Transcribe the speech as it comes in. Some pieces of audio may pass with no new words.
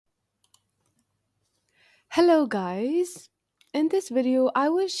Hello guys! In this video, I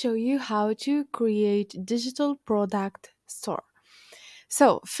will show you how to create digital product store.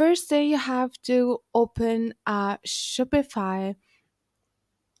 So first thing you have to open a Shopify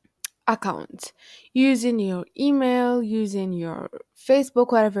account using your email, using your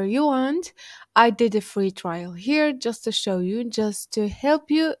Facebook, whatever you want. I did a free trial here just to show you, just to help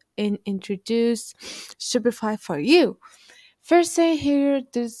you and introduce Shopify for you. First thing here,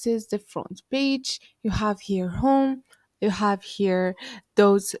 this is the front page. You have here home. You have here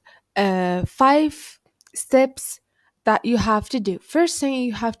those five steps that you have to do. First thing,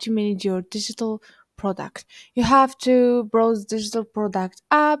 you have to manage your digital product. You have to browse digital product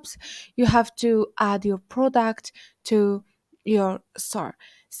apps. You have to add your product to your store.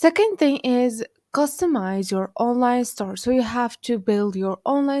 Second thing is customize your online store. So you have to build your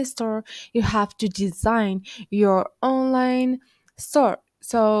online store. You have to design your online store.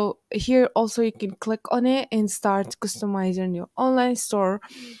 So here also you can click on it and start customizing your online store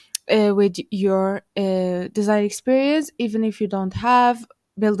with your design experience. Even if you don't have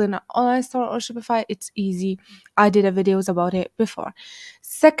building an online store or Shopify, it's easy. I did a videos about it before.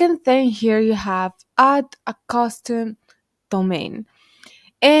 Second thing here, you have add a custom domain,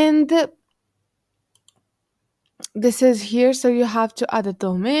 and this is here. So you have to add a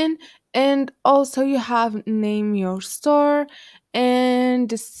domain, and also you have name your store, and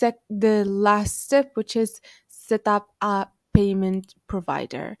the last step, which is set up a payment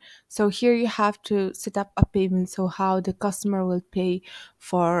provider. So here you have to set up a payment, so how the customer will pay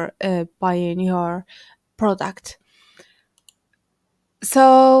for buying your product.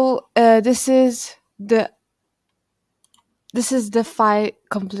 So this is the five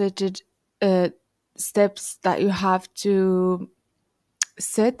completed uh, steps that you have to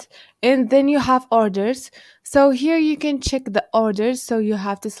set, and then you have orders. So here you can check the orders, so you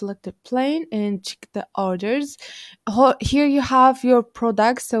have to select the plane and check the orders. Here you have your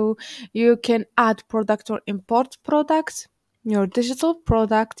products, so you can add product or import products, your digital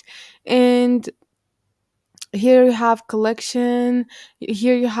product. And here you have collection.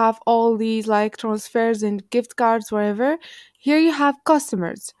 Here you have all these like transfers and gift cards, wherever. Here you have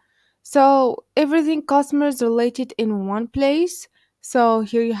customers, so everything customers related in one place. So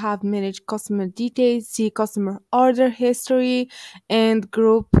here you have manage customer details, see customer order history, and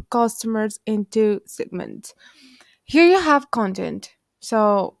group customers into segments. Here you have content.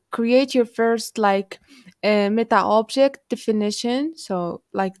 So create your first like meta object definition. So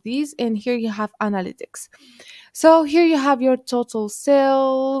like these, and here you have analytics. So here you have your total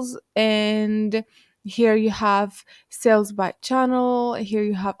sales, and here you have sales by channel. Here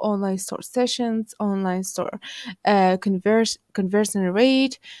you have online store sessions, online store conversion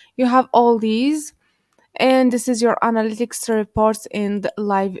rate. You have all these, and this is your analytics reports in the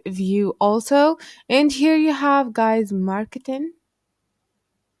live view also. And here you have guys marketing,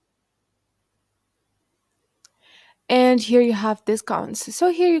 and here you have discounts. So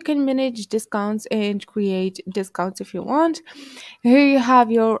here you can manage discounts and create discounts if you want. Here you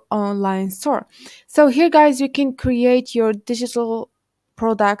have your online store. So here guys, you can create your digital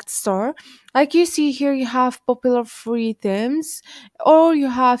product store. Like you see here, you have popular free themes, or you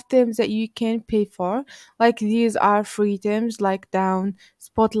have themes that you can pay for. Like these are free themes like down,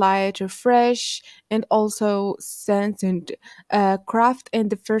 spotlight, refresh, and also sense and craft.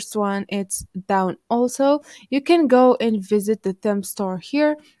 And the first one, it's down also. You can go and visit the theme store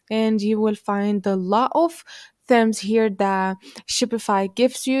here, and you will find a lot of themes here that Shopify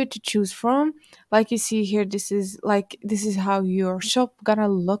gives you to choose from. Like you see here, this is how your shop gonna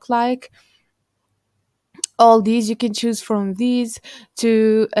look like. All these you can choose from these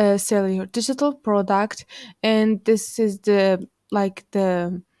to sell your digital product. And this is the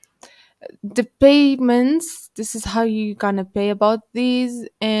payments. This is how you gonna pay about these.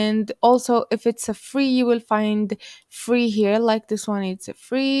 And also if it's a free, you will find free here, like this one, it's a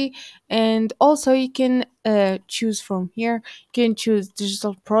free. And also you can choose from here. You can choose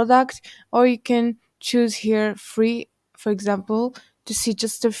digital product, or you can choose here free, for example, to see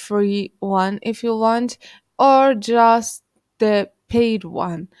just the free one if you want, or just the paid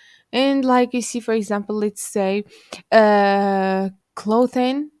one. And like you see, for example, let's say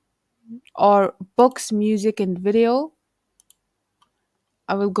clothing or books, music, and video.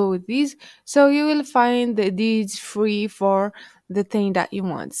 I will go with these. So you will find these free for the thing that you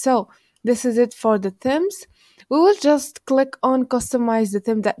want. So this is it for the themes. We will just click on customize the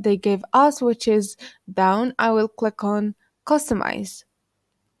theme that they gave us, which is down. I will click on customize.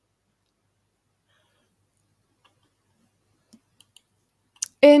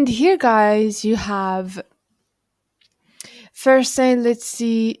 And here guys, you have first thing, let's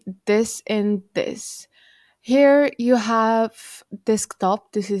see this and this. Here you have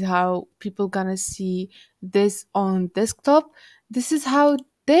desktop. This is how people gonna see this on desktop. This is how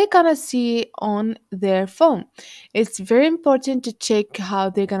they're gonna see on their phone. It's very important to check how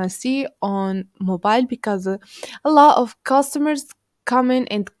they're gonna see on mobile, because a lot of customers come in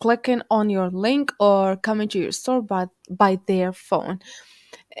and clicking on your link or coming to your store by their phone.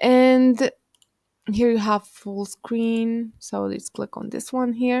 And here you have full screen. So let's click on this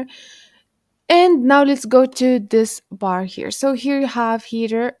one here. And now let's go to this bar here. So here you have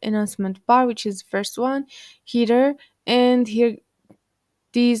header announcement bar, which is first one, header, and here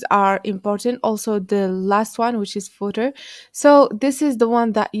these are important. Also the last one, which is footer. So this is the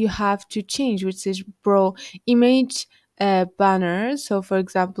one that you have to change, which is bro image banner. So for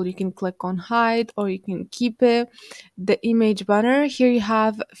example, you can click on hide or you can keep it. The image banner. Here you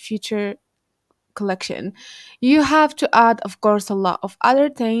have future collection. You have to add, of course, a lot of other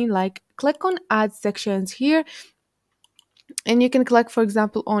things, like click on add sections here, and you can click, for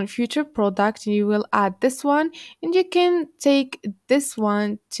example, on future product. You will add this one, and you can take this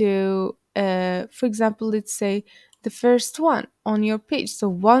one to for example, let's say the first one on your page. So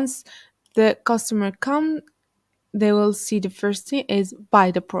once the customer come, they will see the first thing is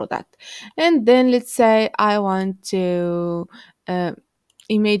buy the product. And then let's say I want to uh,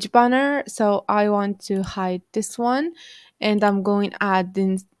 image banner, so I want to hide this one, and I'm going add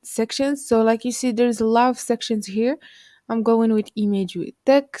in sections. So like you see, there's a lot of sections here. I'm going with image with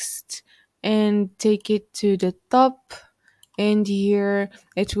text and take it to the top, and here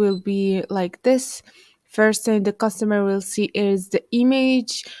it will be like this. First thing the customer will see is the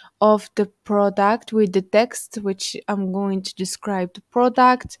image of the product with the text, which I'm going to describe the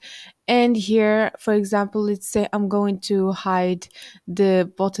product. And here, for example, let's say I'm going to hide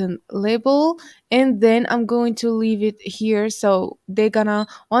the button label, and then I'm going to leave it here. So they're gonna,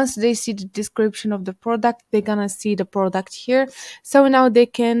 once they see the description of the product, they're gonna see the product here. So now they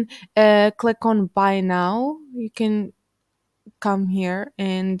can click on buy now. You can come here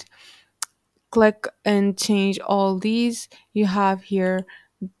and click and change all these. You have here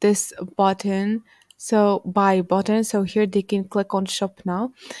this button, so buy button. So here they can click on shop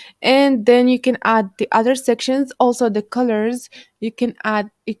now, and then you can add the other sections. Also the colors, you can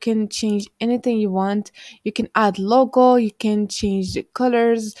add, you can change anything you want. You can add logo, you can change the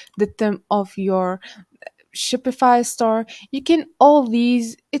colors, the theme of your Shopify store. You can all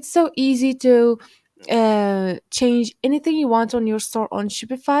these. It's so easy to change anything you want on your store on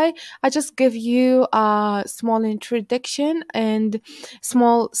Shopify. I just give you a small introduction and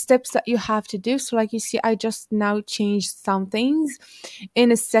small steps that you have to do. So like you see, I just now changed some things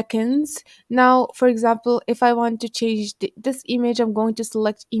in a seconds. Now, for example, if I want to change this image, I'm going to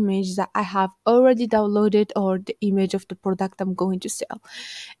select image that I have already downloaded or the image of the product I'm going to sell.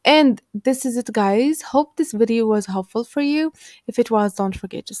 And this is it, guys. Hope this video was helpful for you. If it was, don't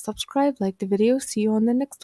forget to subscribe, like the video. See you on the next